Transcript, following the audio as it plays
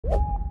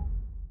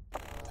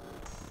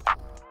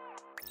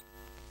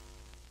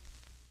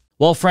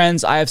Well,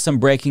 friends, I have some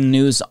breaking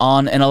news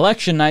on an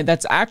election night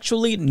that's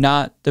actually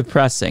not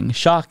depressing.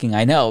 Shocking,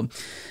 I know.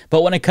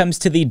 But when it comes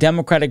to the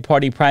Democratic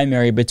Party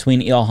primary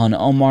between Ilhan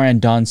Omar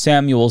and Don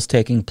Samuels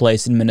taking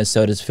place in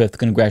Minnesota's 5th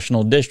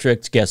Congressional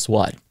District, guess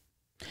what?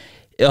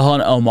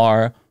 Ilhan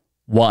Omar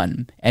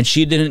won. And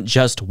she didn't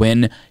just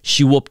win,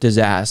 she whooped his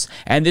ass.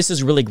 And this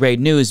is really great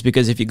news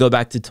because if you go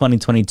back to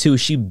 2022,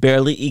 she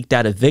barely eked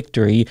out a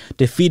victory,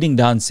 defeating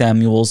Don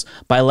Samuels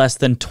by less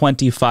than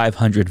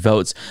 2,500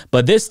 votes.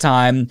 But this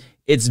time,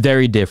 it's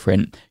very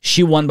different.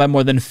 She won by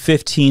more than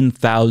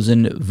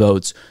 15,000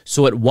 votes,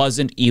 so it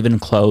wasn't even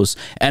close.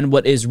 And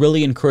what is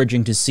really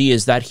encouraging to see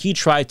is that he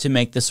tried to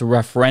make this a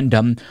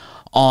referendum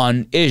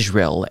on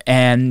Israel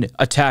and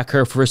attack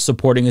her for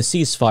supporting a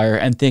ceasefire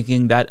and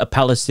thinking that a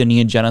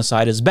Palestinian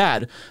genocide is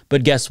bad.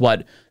 But guess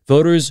what?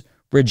 Voters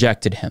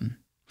rejected him.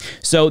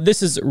 So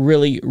this is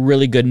really,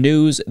 really good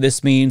news.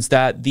 This means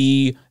that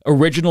the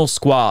original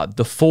squad,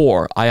 the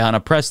four,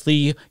 Ayanna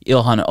Pressley,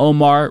 Ilhan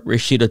Omar,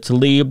 Rashida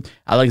Tlaib,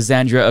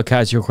 Alexandria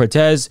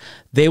Ocasio-Cortez,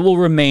 they will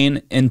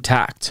remain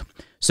intact.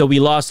 So we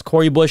lost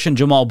Cori Bush and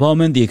Jamal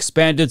Bowman, the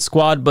expanded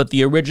squad, but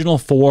the original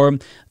four,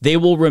 they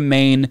will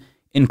remain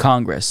in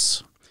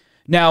Congress.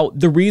 Now,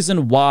 the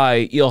reason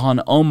why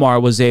Ilhan Omar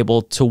was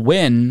able to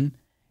win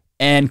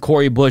and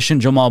Cori Bush and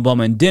Jamal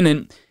Bowman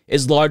didn't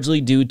is largely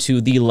due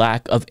to the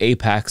lack of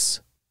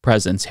AIPAC's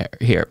presence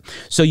here.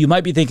 So you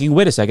might be thinking,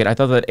 wait a second, I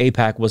thought that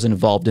AIPAC was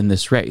involved in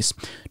this race.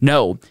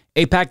 No,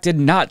 AIPAC did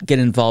not get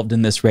involved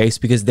in this race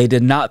because they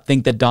did not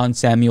think that Don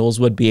Samuels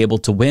would be able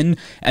to win.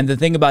 And the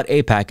thing about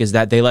AIPAC is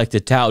that they like to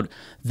tout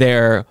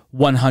their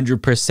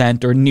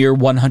 100% or near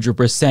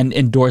 100%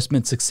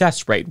 endorsement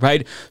success rate,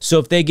 right? So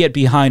if they get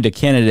behind a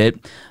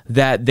candidate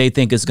that they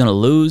think is going to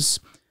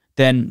lose,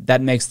 then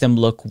that makes them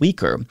look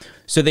weaker.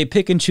 So they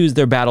pick and choose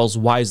their battles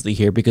wisely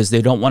here because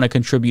they don't want to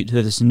contribute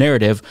to this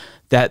narrative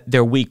that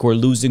they're weak or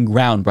losing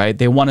ground, right?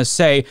 They want to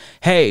say,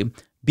 hey,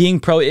 being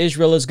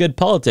pro-Israel is good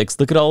politics.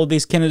 Look at all of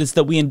these candidates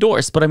that we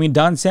endorse. But I mean,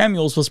 Don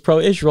Samuels was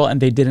pro-Israel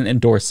and they didn't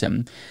endorse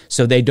him.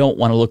 So they don't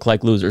want to look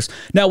like losers.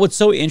 Now, what's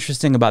so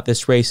interesting about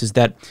this race is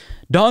that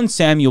Don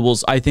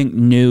Samuels, I think,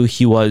 knew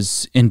he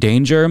was in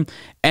danger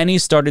and he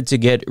started to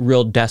get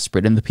real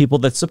desperate. And the people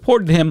that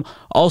supported him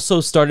also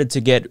started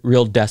to get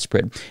real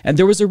desperate. And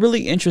there was a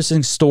really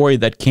interesting story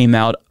that came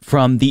out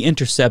from The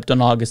Intercept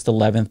on August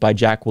 11th by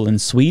Jacqueline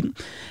Sweet.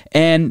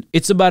 And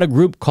it's about a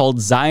group called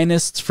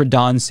Zionists for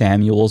Don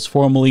Samuels,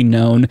 formerly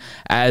known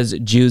as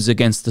Jews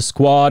Against the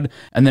Squad.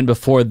 And then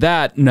before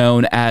that,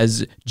 known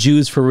as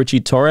Jews for Richie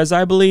Torres,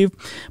 I believe.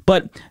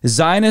 But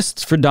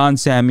Zionists for Don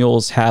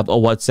Samuels have a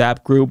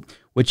WhatsApp group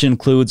which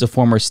includes a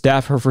former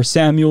staffer for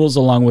Samuels,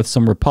 along with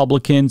some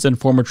Republicans and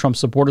former Trump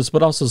supporters,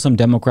 but also some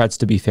Democrats,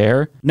 to be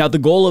fair. Now, the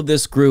goal of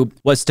this group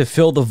was to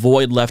fill the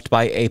void left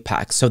by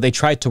AIPAC, so they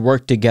tried to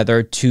work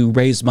together to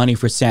raise money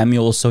for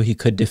Samuels so he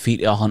could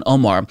defeat Ilhan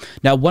Omar.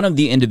 Now, one of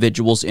the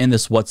individuals in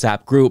this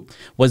WhatsApp group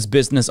was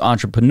business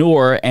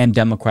entrepreneur and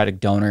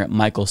Democratic donor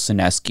Michael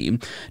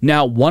Sineski.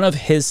 Now, one of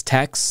his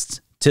texts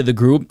to the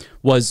group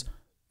was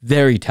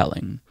very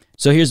telling.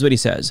 So here's what he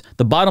says.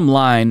 The bottom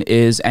line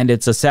is, and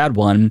it's a sad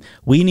one,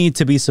 we need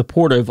to be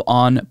supportive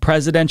on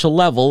presidential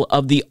level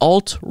of the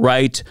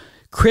alt-right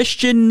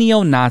Christian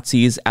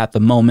neo-Nazis at the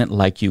moment,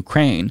 like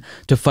Ukraine,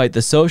 to fight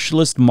the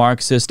socialist,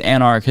 Marxist,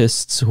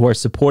 anarchists who are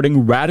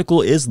supporting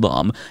radical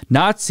Islam.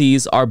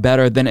 Nazis are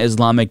better than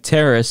Islamic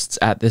terrorists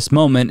at this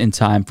moment in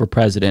time for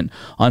president.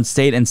 On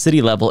state and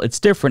city level, it's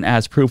different,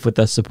 as proof with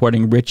us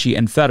supporting Richie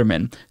and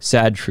Fetterman.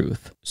 Sad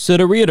truth. So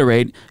to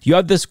reiterate, you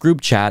have this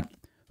group chat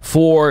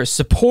for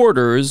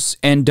supporters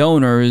and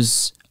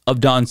donors of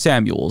Don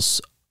Samuels,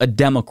 a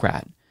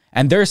Democrat.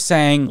 And they're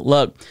saying,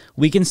 look,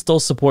 we can still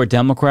support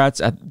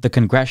Democrats at the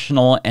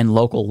congressional and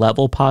local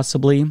level,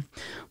 possibly.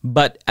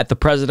 But at the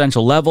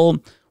presidential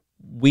level,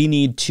 we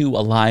need to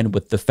align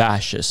with the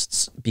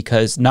fascists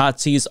because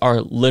Nazis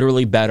are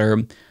literally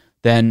better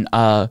than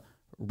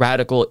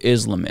radical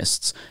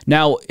Islamists.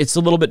 Now, it's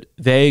a little bit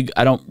vague.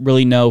 I don't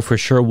really know for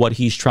sure what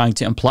he's trying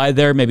to imply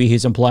there. Maybe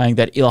he's implying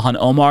that Ilhan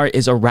Omar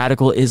is a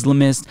radical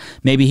Islamist.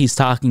 Maybe he's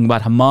talking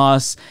about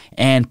Hamas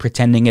and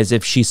pretending as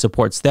if she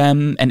supports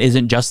them and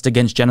isn't just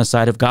against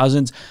genocide of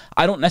Gazans.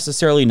 I don't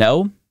necessarily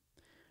know,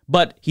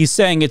 but he's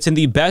saying it's in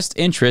the best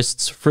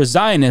interests for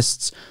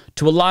Zionists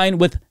to align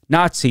with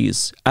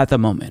Nazis at the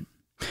moment.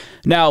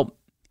 Now,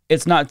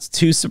 it's not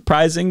too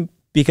surprising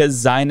because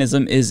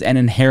Zionism is an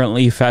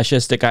inherently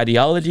fascistic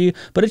ideology,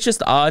 but it's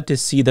just odd to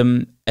see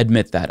them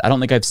admit that. I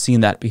don't think I've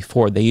seen that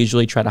before. They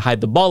usually try to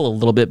hide the ball a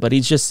little bit, but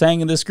he's just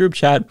saying in this group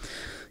chat,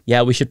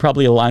 yeah, we should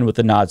probably align with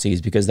the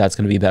Nazis because that's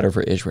going to be better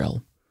for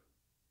Israel.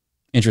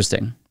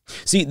 Interesting.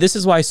 See, this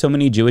is why so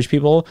many Jewish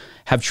people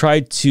have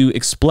tried to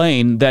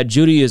explain that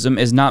Judaism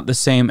is not the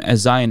same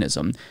as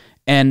Zionism.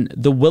 And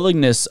the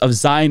willingness of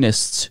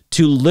Zionists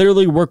to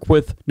literally work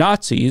with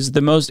Nazis, the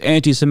most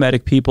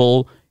anti-Semitic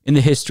people in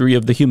the history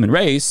of the human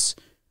race,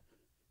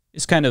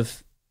 is kind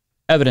of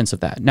evidence of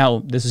that.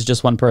 Now, this is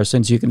just one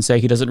person, so you can say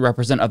he doesn't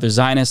represent other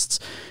Zionists,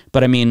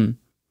 but I mean,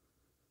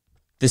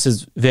 This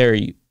is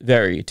very,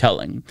 very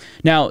telling.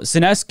 Now,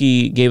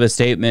 Sineski gave a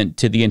statement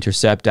to The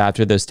Intercept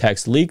after this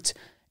text leaked,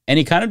 and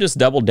he kind of just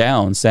doubled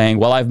down, saying,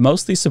 "While I've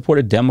mostly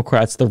supported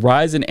Democrats, the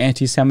rise in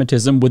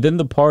anti-Semitism within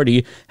the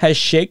party has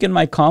shaken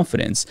my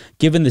confidence.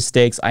 Given the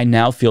stakes, I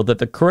now feel that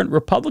the current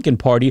Republican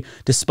Party,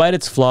 despite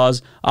its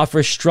flaws,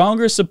 offers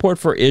stronger support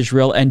for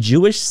Israel and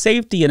Jewish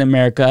safety in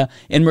America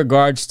in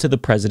regards to the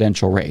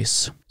presidential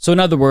race." So in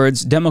other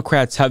words,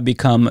 Democrats have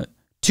become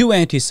too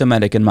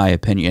anti-Semitic, in my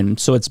opinion,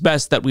 so it's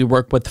best that we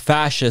work with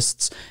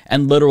fascists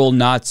and literal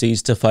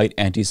Nazis to fight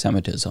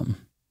anti-Semitism.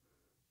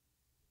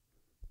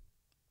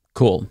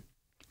 Cool.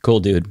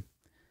 Cool, dude.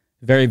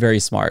 Very, very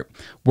smart.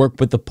 Work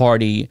with the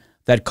party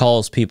that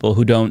calls people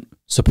who don't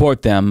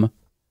support them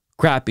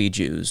crappy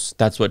Jews.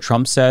 That's what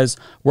Trump says.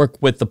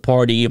 Work with the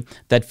party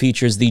that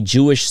features the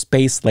Jewish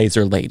space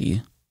laser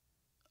lady.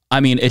 I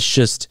mean,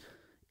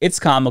 it's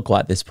comical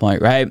at this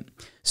point, right?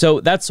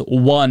 So that's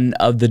one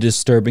of the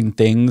disturbing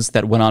things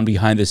that went on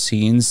behind the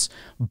scenes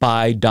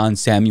by Don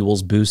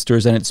Samuel's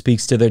boosters, and it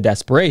speaks to their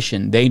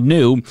desperation. They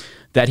knew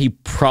that he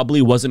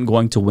probably wasn't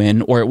going to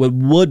win, or it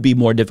would be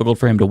more difficult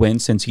for him to win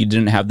since he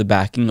didn't have the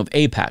backing of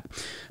AIPAC.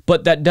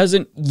 But that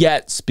doesn't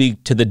yet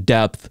speak to the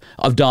depth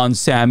of Don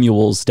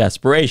Samuel's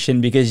desperation,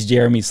 because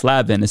Jeremy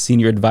Slavin, a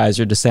senior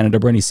advisor to Senator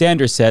Bernie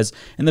Sanders, says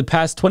in the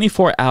past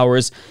 24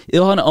 hours,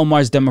 Ilhan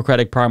Omar's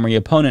Democratic primary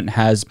opponent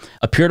has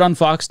appeared on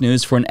Fox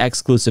News for an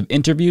exclusive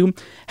interview,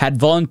 had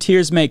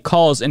volunteers make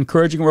calls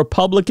encouraging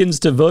Republicans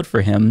to vote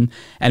for him,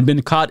 and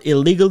been caught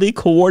illegally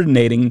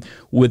coordinating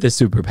with a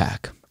super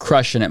PAC.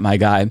 Crushing it, my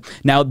guy.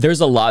 Now, there's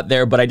a lot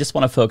there, but I just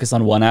want to focus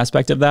on one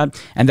aspect of that,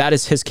 and that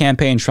is his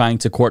campaign trying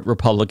to court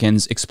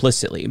Republicans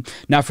explicitly.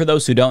 Now, for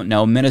those who don't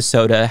know,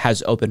 Minnesota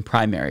has open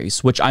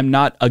primaries, which I'm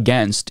not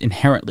against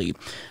inherently.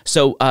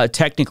 So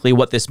technically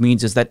what this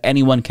means is that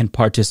anyone can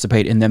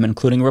participate in them,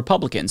 including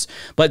Republicans.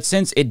 But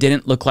since it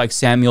didn't look like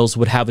Samuels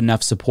would have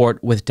enough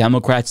support with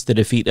Democrats to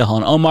defeat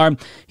Ilhan Omar,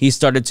 he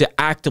started to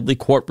actively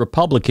court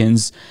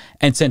Republicans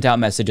and sent out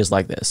messages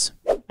like this.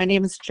 My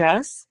name is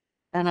Jess,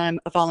 and I'm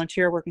a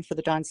volunteer working for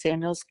the Don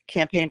Samuels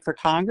campaign for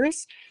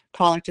Congress,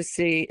 calling to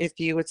see if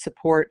you would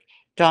support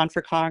Don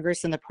for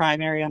Congress in the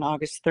primary on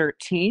August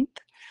 13th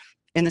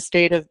in the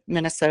state of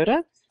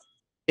Minnesota.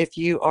 If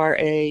you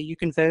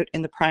can vote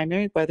in the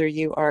primary, whether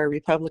you are a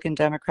Republican,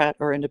 Democrat,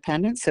 or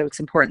Independent. So it's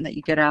important that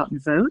you get out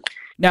and vote.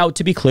 Now,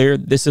 to be clear,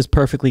 this is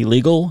perfectly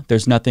legal.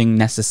 There's nothing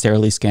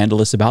necessarily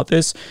scandalous about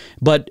this,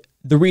 but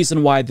the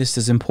reason why this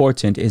is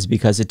important is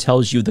because it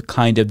tells you the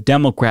kind of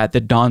Democrat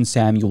that Don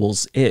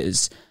Samuels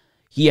is.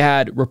 He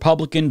had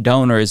Republican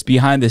donors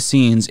behind the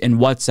scenes in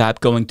WhatsApp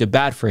going to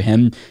bat for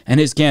him, and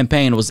his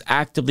campaign was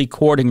actively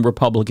courting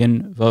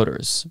Republican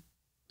voters,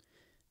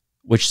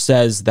 which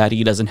says that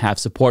he doesn't have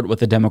support with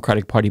the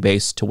Democratic Party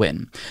base to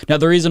win. Now,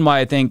 the reason why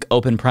I think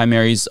open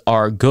primaries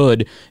are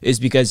good is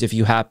because if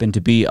you happen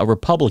to be a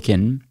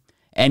Republican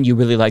and you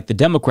really like the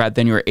Democrat,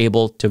 then you're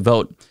able to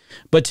vote.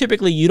 But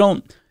typically, you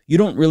don't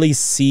really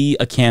see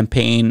a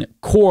campaign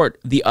court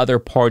the other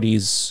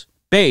party's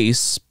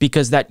base,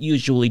 because that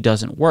usually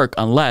doesn't work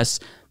unless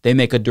they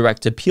make a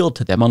direct appeal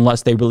to them,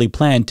 unless they really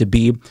plan to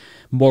be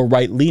more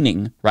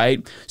right-leaning,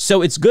 right?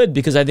 So it's good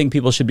because I think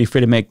people should be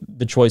free to make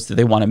the choice that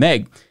they want to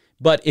make.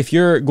 But if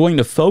you're going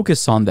to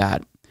focus on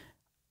that,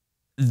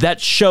 that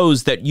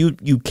shows that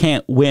you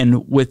can't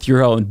win with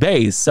your own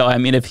base. So, I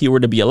mean, if he were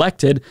to be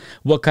elected,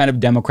 what kind of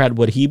Democrat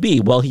would he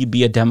be? Well, he'd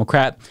be a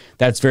Democrat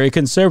that's very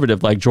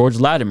conservative, like George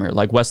Latimer,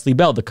 like Wesley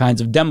Bell, the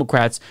kinds of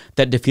Democrats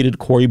that defeated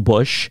Cori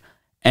Bush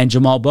and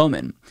Jamal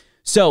Bowman.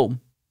 So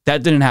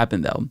that didn't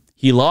happen, though.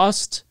 He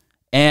lost,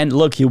 and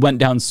look, he went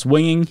down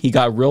swinging. He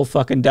got real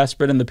fucking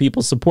desperate, and the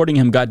people supporting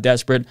him got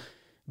desperate,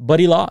 but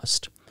he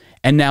lost.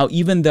 And now,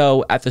 even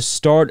though at the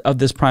start of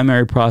this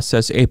primary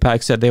process,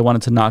 AIPAC said they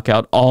wanted to knock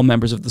out all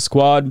members of the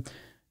squad,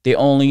 they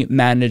only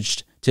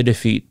managed to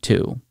defeat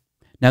 2.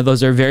 Now,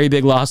 those are very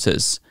big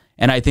losses,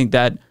 and I think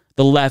that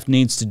the left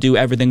needs to do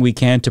everything we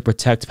can to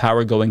protect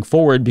power going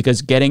forward,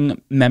 because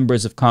getting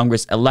members of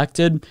Congress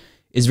elected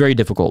is very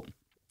difficult.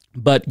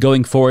 But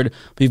going forward,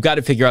 we've got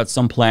to figure out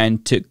some plan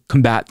to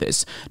combat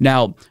this.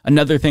 Now,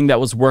 another thing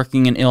that was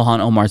working in Ilhan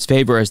Omar's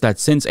favor is that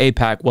since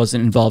AIPAC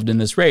wasn't involved in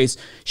this race,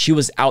 she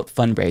was out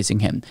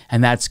fundraising him.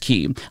 And that's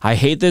key. I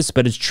hate this,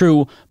 but it's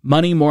true.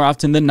 Money, more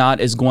often than not,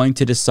 is going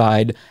to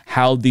decide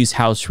how these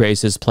House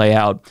races play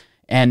out.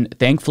 And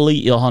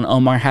thankfully, Ilhan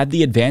Omar had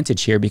the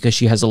advantage here because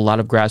she has a lot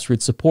of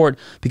grassroots support,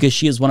 because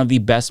she is one of the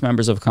best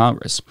members of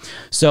Congress.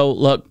 So,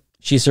 look,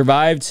 she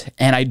survived,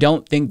 and I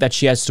don't think that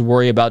she has to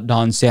worry about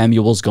Don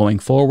Samuels going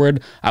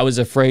forward. I was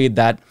afraid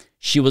that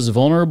she was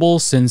vulnerable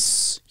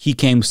since he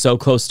came so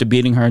close to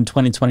beating her in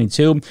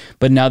 2022,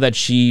 but now that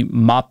she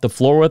mopped the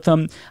floor with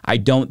him, I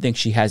don't think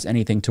she has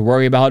anything to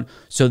worry about.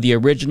 So the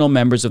original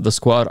members of the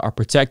squad are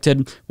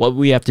protected. What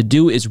we have to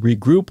do is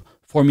regroup,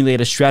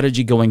 formulate a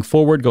strategy going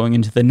forward, going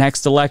into the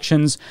next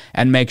elections,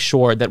 and make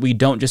sure that we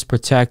don't just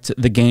protect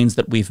the gains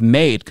that we've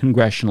made,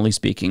 congressionally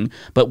speaking,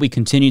 but we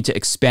continue to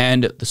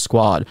expand the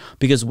squad,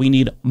 because we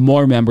need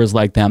more members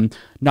like them,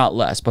 not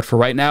less. But for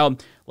right now,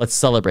 let's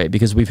celebrate,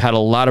 because we've had a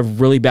lot of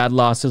really bad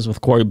losses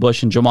with Cori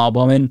Bush and Jamal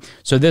Bowman.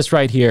 So this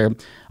right here,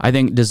 I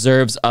think,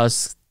 deserves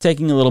us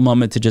taking a little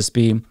moment to just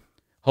be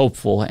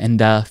hopeful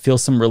and feel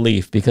some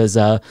relief, because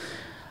I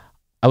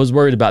was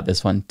worried about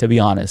this one, to be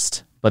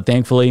honest. But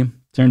thankfully,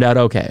 turned out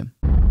okay.